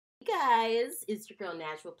Hey guys, it's your girl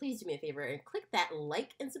Nashville. Please do me a favor and click that like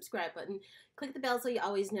and subscribe button. Click the bell so you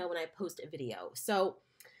always know when I post a video. So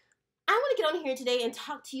I want to get on here today and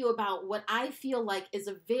talk to you about what I feel like is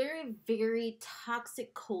a very, very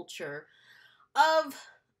toxic culture of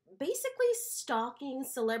basically stalking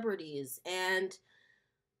celebrities and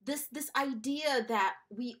this idea that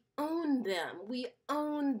we own them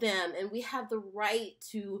and we have the right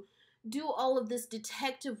to do all of this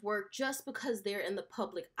detective work just because they're in the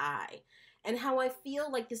public eye, and how I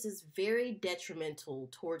feel like this is very detrimental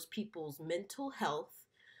towards people's mental health,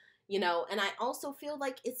 and I also feel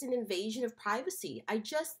like it's an invasion of privacy. I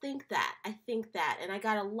think that and I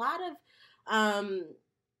got a lot of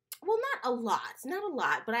well, not a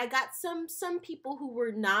lot, but I got some people who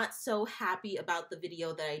were not so happy about the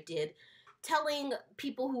video that I did, telling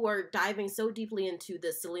people who are diving so deeply into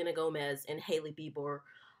the Selena Gomez and Hailey Bieber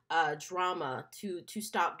drama to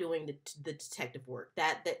stop doing the detective work.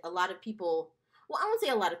 That a lot of people, well, I won't say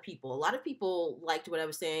a lot of people. A lot of people liked what I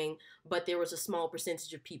was saying, but there was a small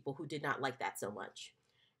percentage of people who did not like that so much.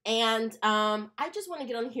 And I just want to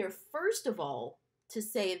get on here first of all to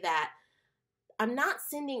say that I'm not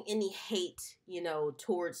sending any hate,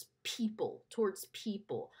 towards people,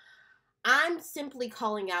 I'm simply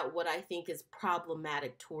calling out what I think is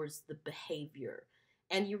problematic towards the behavior.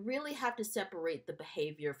 And you really have to separate the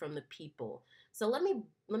behavior from the people. So let me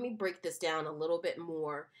break this down a little bit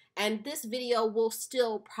more. And this video will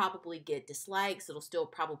still probably get dislikes. It'll still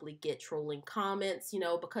probably get trolling comments,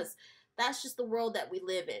 because that's just the world that we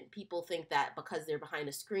live in. People think that because they're behind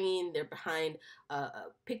a screen, they're behind a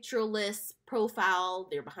pictureless profile,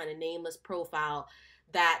 they're behind a nameless profile,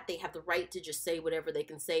 that they have the right to just say whatever they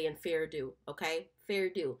can say, and fair do, okay? Fair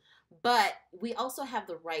do. But we also have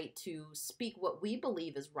the right to speak what we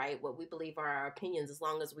believe is right, what we believe are our opinions, as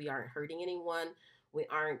long as we aren't hurting anyone, we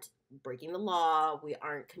aren't breaking the law, we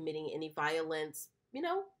aren't committing any violence.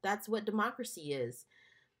 That's what democracy is.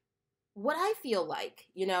 What I feel like,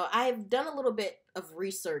 I've done a little bit of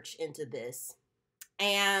research into this,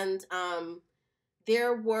 and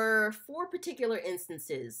there were four particular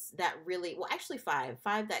instances that really, well, actually five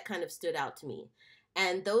that kind of stood out to me.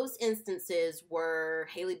 And those instances were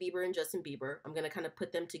Hailey Bieber and Justin Bieber. I'm going to kind of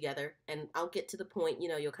put them together and I'll get to the point,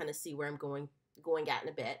 you'll kind of see where I'm going at in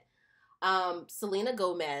a bit. Selena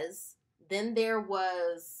Gomez. Then there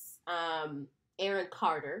was Aaron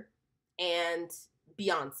Carter and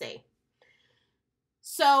Beyonce.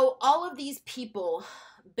 So all of these people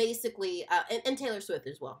basically, and Taylor Swift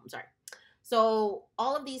as well, I'm sorry. So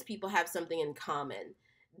all of these people have something in common.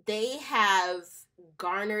 They have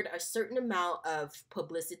garnered a certain amount of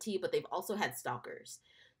publicity, but they've also had stalkers.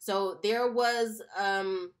 So there was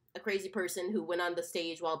a crazy person who went on the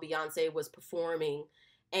stage while Beyonce was performing,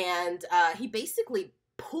 and he basically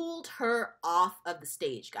pulled her off of the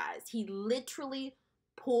stage, guys. He literally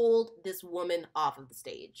pulled this woman off of the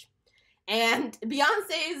stage. And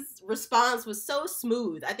Beyonce's response was so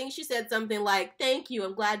smooth. I think she said something like, "Thank you,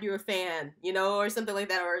 I'm glad you're a fan," or something like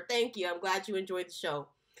that, or "Thank you, I'm glad you enjoyed the show."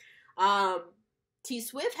 T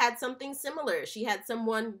Swift had something similar. She had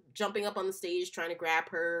someone jumping up on the stage trying to grab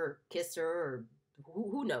her or kiss her, or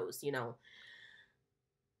who knows,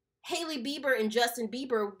 Hailey Bieber and Justin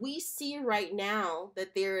Bieber, we see right now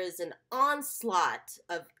that there is an onslaught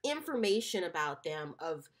of information about them,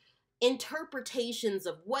 of interpretations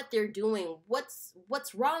of what they're doing, what's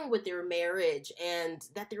wrong with their marriage, and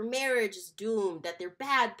that their marriage is doomed, that they're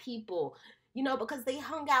bad people, because they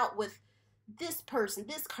hung out with this person,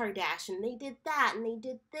 this Kardashian, they did that and they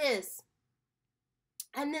did this.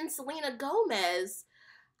 And then Selena Gomez,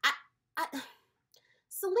 I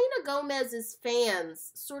Selena Gomez's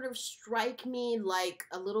fans sort of strike me like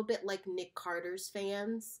a little bit like Nick Carter's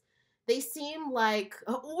fans. They seem like,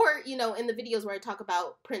 or, in the videos where I talk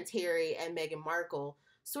about Prince Harry and Meghan Markle,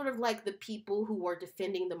 sort of like the people who are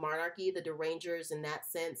defending the monarchy, the derangers in that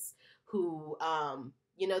sense, who,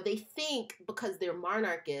 they think because they're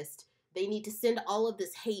monarchist, they need to send all of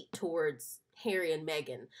this hate towards Harry and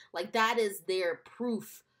Meghan. Like, that is their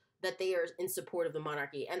proof that they are in support of the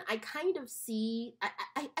monarchy. And I kind of see, I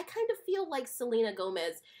kind of feel like Selena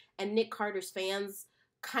Gomez and Nick Carter's fans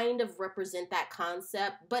kind of represent that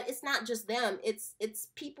concept, but it's not just them. It's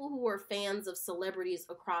people who are fans of celebrities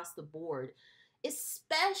across the board,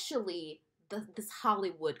 especially this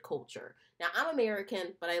Hollywood culture. Now, I'm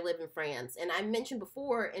American, but I live in France, and I mentioned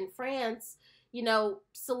before, in France,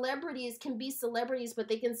 celebrities can be celebrities, but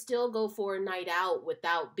they can still go for a night out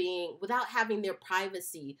without having their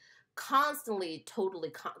privacy constantly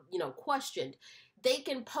totally questioned. They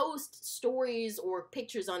can post stories or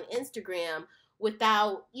pictures on Instagram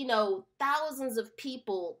without, thousands of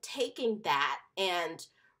people taking that and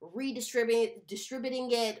distributing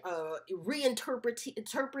it,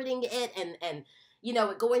 interpreting it, and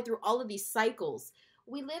going through all of these cycles.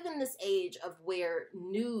 We live in this age of where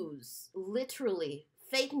news, literally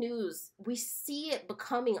fake news, we see it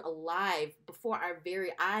becoming alive before our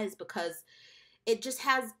very eyes, because it just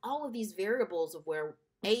has all of these variables of where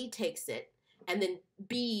A takes it, and then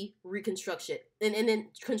B reconstructs it, and then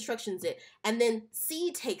constructions it, and then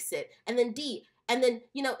C takes it, and then D, and then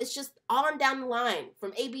it's just on down the line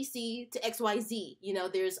from ABC to XYZ.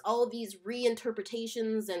 There's all of these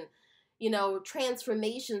reinterpretations and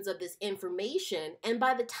transformations of this information, and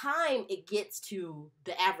by the time it gets to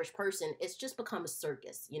the average person, it's just become a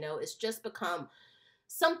circus. It's just become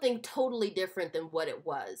something totally different than what it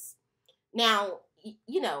was. Now,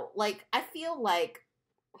 like, I feel like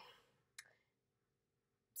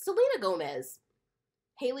Selena Gomez,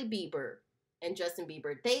 Hailey Bieber, and Justin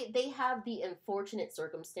Bieber, they have the unfortunate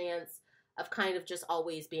circumstance of kind of just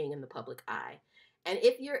always being in the public eye. And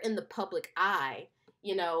if you're in the public eye,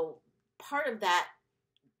 part of that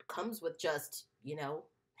comes with just,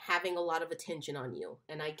 having a lot of attention on you.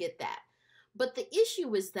 And I get that. But the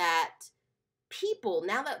issue is that people,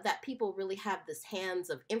 now that people really have this hands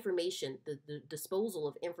of information, the disposal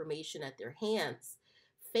of information at their hands,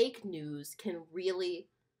 fake news can really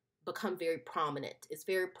become very prominent. It's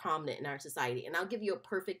very prominent in our society. And I'll give you a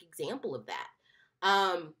perfect example of that.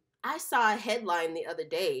 I saw a headline the other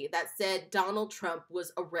day that said Donald Trump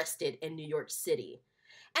was arrested in New York City.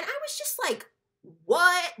 And I was just like,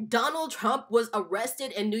 what? Donald Trump was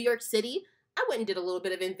arrested in New York City? I went and did a little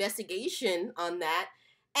bit of investigation on that.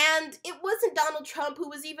 And it wasn't Donald Trump who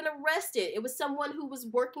was even arrested. It was someone who was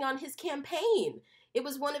working on his campaign. It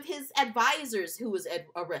was one of his advisors who was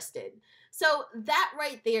arrested. So that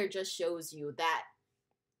right there just shows you that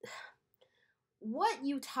what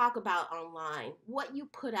you talk about online, what you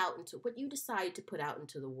decide to put out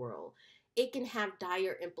into the world, it can have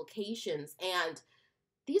dire implications. And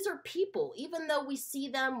these are people. Even though we see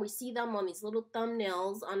them on these little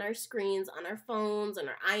thumbnails on our screens, on our phones, on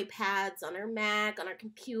our iPads, on our Mac, on our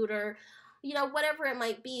computer, whatever it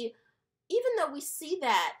might be. Even though we see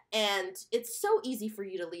that, and it's so easy for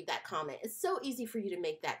you to leave that comment, it's so easy for you to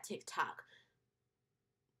make that TikTok,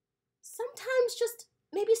 sometimes just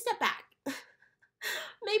maybe step back.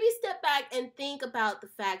 Maybe step back and think about the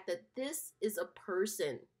fact that this is a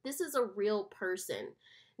person. This is a real person.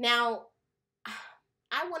 Now,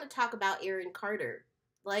 I want to talk about Aaron Carter.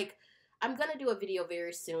 Like, I'm going to do a video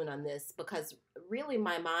very soon on this, because really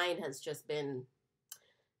my mind has just been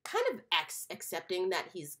kind of accepting that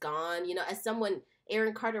he's gone. As someone,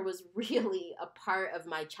 Aaron Carter was really a part of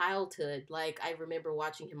my childhood. Like, I remember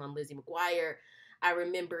watching him on Lizzie McGuire. I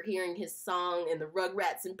remember hearing his song in the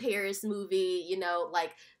Rugrats in Paris movie,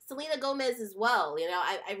 like Selena Gomez as well.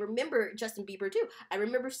 I remember Justin Bieber too. I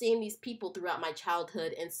remember seeing these people throughout my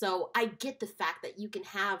childhood. And so I get the fact that you can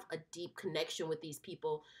have a deep connection with these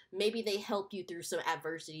people. Maybe they help you through some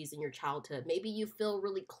adversities in your childhood. Maybe you feel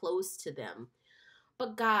really close to them.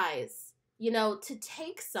 But guys, to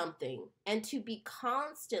take something and to be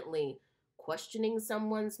constantly questioning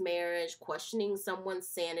someone's marriage, questioning someone's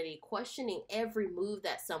sanity, questioning every move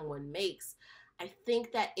that someone makes, I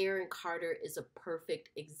think that Aaron Carter is a perfect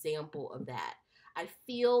example of that. I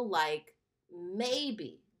feel like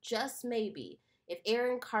maybe, just maybe, if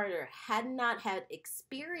Aaron Carter had not had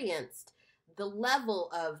experienced the level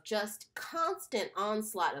of just constant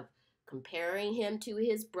onslaught of comparing him to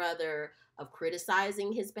his brother, of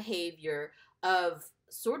criticizing his behavior, of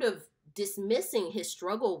sort of dismissing his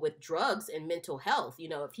struggle with drugs and mental health,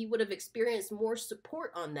 if he would have experienced more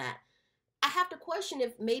support on that, I have to question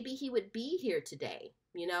if maybe he would be here today,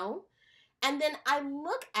 And then I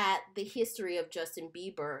look at the history of Justin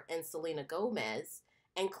Bieber and Selena Gomez,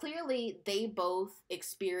 and clearly they both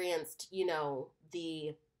experienced,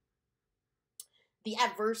 the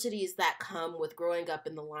adversities that come with growing up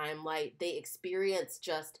in the limelight. They experienced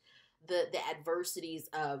just the adversities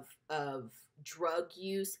of drug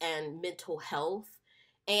use and mental health.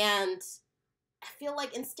 And I feel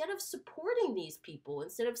like instead of supporting these people,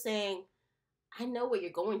 instead of saying, I know what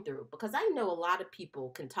you're going through, because I know a lot of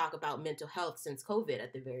people can talk about mental health since COVID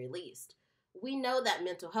at the very least. We know that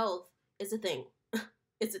mental health is a thing.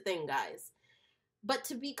 It's a thing, guys. But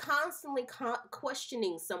to be constantly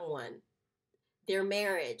questioning someone, their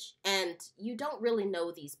marriage, and you don't really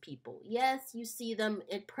know these people. Yes, you see them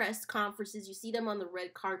at press conferences, you see them on the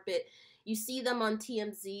red carpet, you see them on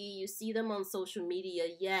TMZ, you see them on social media,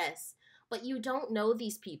 yes, but you don't know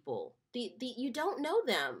these people. You don't know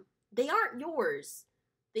them. They aren't yours.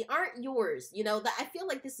 They aren't yours. That I feel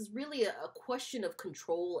like this is really a question of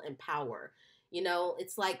control and power. You know,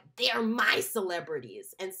 it's like they're my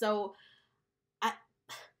celebrities. And so I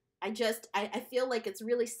I feel like it's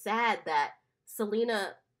really sad that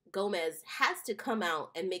Selena Gomez has to come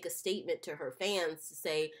out and make a statement to her fans to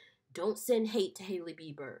say, don't send hate to Hailey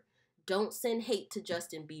Bieber. Don't send hate to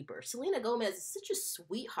Justin Bieber. Selena Gomez is such a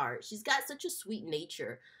sweetheart. She's got such a sweet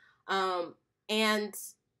nature. And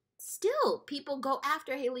still, people go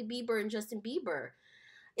after Hailey Bieber and Justin Bieber.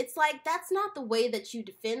 It's like, that's not the way that you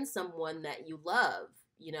defend someone that you love,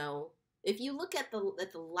 you know? If you look at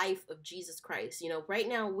the life of Jesus Christ, you know, right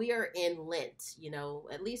now we are in Lent, you know,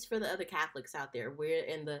 at least for the other Catholics out there, we're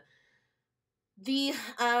in the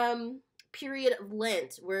period of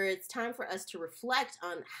Lent where it's time for us to reflect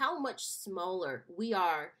on how much smaller we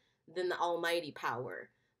are than the almighty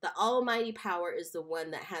power. The almighty power is the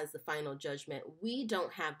one that has the final judgment. We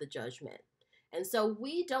don't have the judgment. And so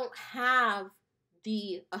we don't have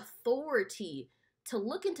the authority to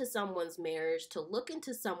look into someone's marriage, to look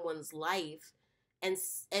into someone's life, and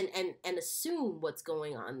assume what's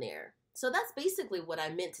going on there. So that's basically what I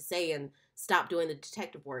meant to say and stop doing the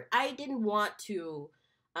detective work. I didn't want to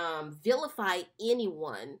vilify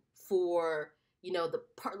anyone for, you know,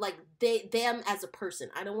 them as a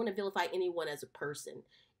person. I don't want to vilify anyone as a person.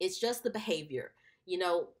 It's just the behavior. You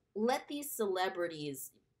know, let these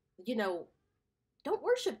celebrities, you know, don't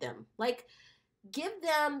worship them. Like, give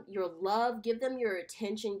them your love, give them your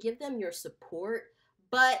attention, give them your support,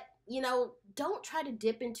 but, you know, don't try to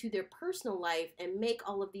dip into their personal life and make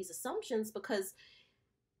all of these assumptions, because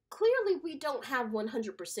clearly we don't have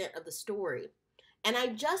 100% of the story. And I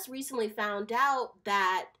just recently found out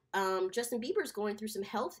that Justin Bieber's going through some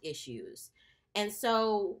health issues. And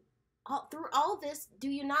so through all this, do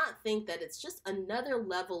you not think that it's just another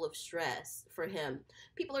level of stress for him?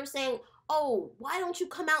 People are saying, oh, why don't you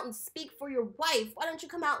come out and speak for your wife? Why don't you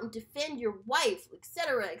come out and defend your wife,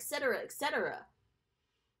 etc., etc., etc.?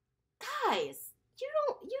 Guys, you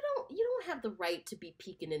don't have the right to be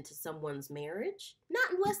peeking into someone's marriage,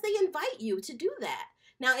 not unless they invite you to do that.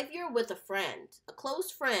 Now, if you're with a friend, a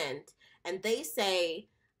close friend, and they say,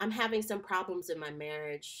 I'm having some problems in my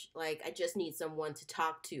marriage, like I just need someone to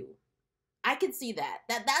talk to, I can see that.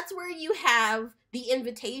 That's where you have the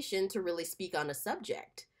invitation to really speak on a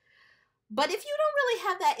subject. But if you don't really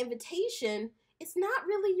have that invitation, it's not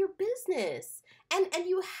really your business. And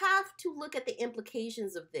you have to look at the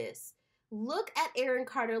implications of this. Look at Aaron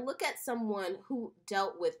Carter. Look at someone who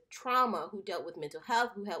dealt with trauma, who dealt with mental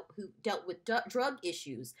health, who dealt with drug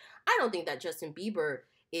issues. I don't think that Justin Bieber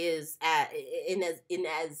is in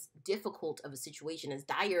as difficult of a situation, as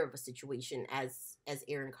dire of a situation as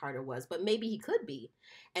Aaron Carter was. But maybe he could be.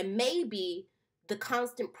 And maybe the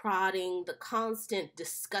constant prodding, the constant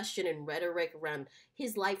discussion and rhetoric around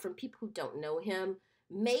his life from people who don't know him,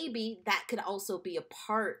 maybe that could also be a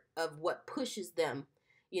part of what pushes them,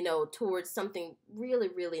 you know, towards something really,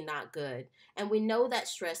 really not good. And we know that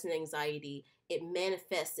stress and anxiety, it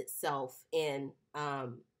manifests itself in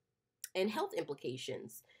health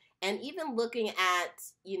implications. And even looking at,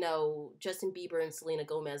 you know, Justin Bieber and Selena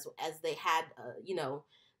Gomez as they had, you know,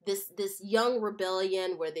 this young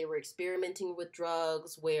rebellion where they were experimenting with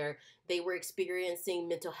drugs, where they were experiencing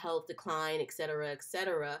mental health decline, etc.,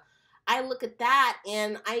 etc. I look at that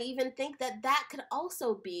and I even think that that could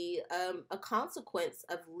also be a consequence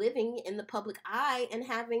of living in the public eye and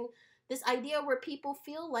having this idea where people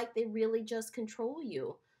feel like they really just control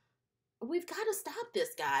you. We've got to stop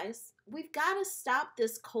this, guys. We've got to stop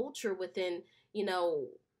this culture within, you know,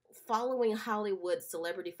 following Hollywood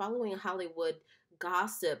celebrity, following Hollywood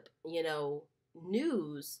gossip, you know,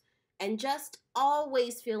 news, and just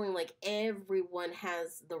always feeling like everyone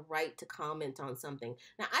has the right to comment on something.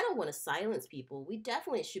 Now, I don't want to silence people. We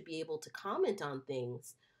definitely should be able to comment on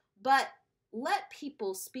things, but let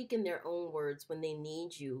people speak in their own words when they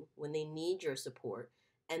need you, when they need your support,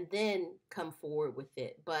 and then come forward with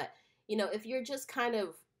it. But, you know, if you're just kind of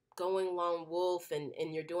going lone wolf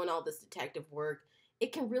and you're doing all this detective work,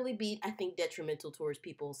 it can really be, I think, detrimental towards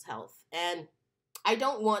people's health. And I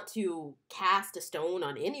don't want to cast a stone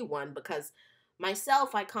on anyone, because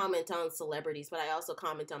myself, I comment on celebrities, but I also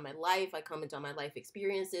comment on my life. I comment on my life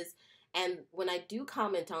experiences. And when I do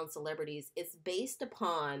comment on celebrities, it's based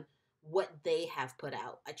upon what they have put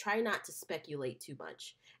out. I try not to speculate too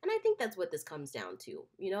much. And I think that's what this comes down to.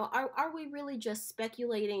 You know, are we really just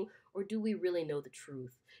speculating, or do we really know the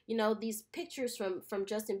truth? You know, these pictures from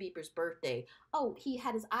Justin Bieber's birthday. Oh, he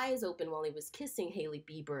had his eyes open while he was kissing Hailey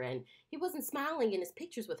Bieber, and he wasn't smiling in his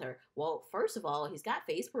pictures with her. Well, first of all, he's got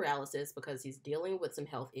face paralysis because he's dealing with some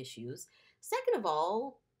health issues. Second of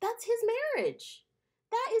all, that's his marriage.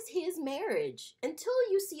 That is his marriage. Until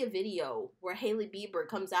you see a video where Hailey Bieber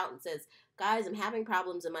comes out and says, guys, I'm having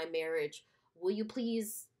problems in my marriage. Will you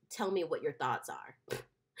please tell me what your thoughts are?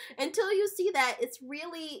 Until you see that, it's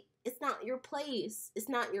not your place. It's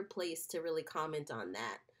not your place to really comment on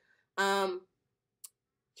that.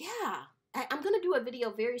 Yeah, I'm gonna do a video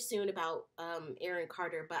very soon about Aaron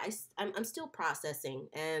Carter, but I'm still processing,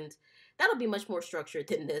 and that'll be much more structured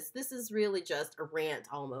than this. This is really just a rant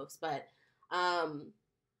almost, but um,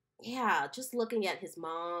 yeah, just looking at his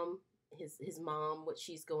mom, his mom, what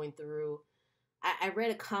she's going through. I read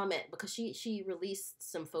a comment because she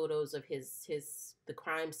released some photos of the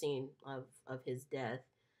crime scene of his death.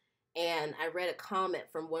 And I read a comment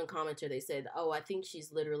from one commenter. They said, "Oh, I think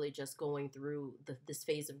she's literally just going through this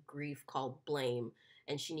phase of grief called blame,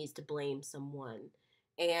 and she needs to blame someone."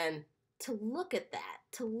 And to look at that,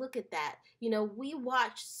 we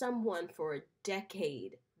watched someone for a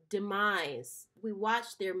decade demise. We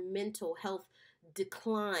watched their mental health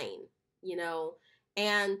decline,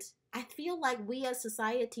 and I feel like we as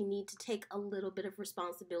society need to take a little bit of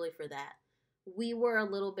responsibility for that. We were a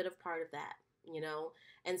little bit of part of that,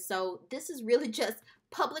 and so this is really just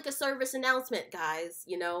public a service announcement, guys.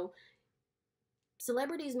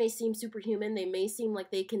 Celebrities may seem superhuman. They may seem like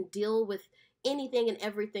they can deal with anything and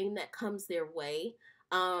everything that comes their way.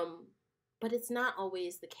 But it's not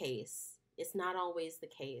always the case. It's not always the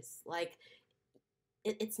case. Like,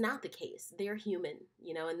 it's not the case. They're human,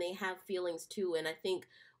 and they have feelings too. And I think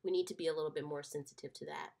we need to be a little bit more sensitive to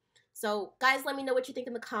that. So, guys, let me know what you think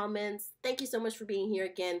in the comments. Thank you so much for being here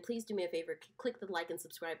again. Please do me a favor. Click the like and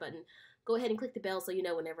subscribe button. Go ahead and click the bell so you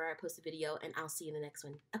know whenever I post a video, and I'll see you in the next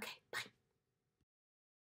one. Okay, bye.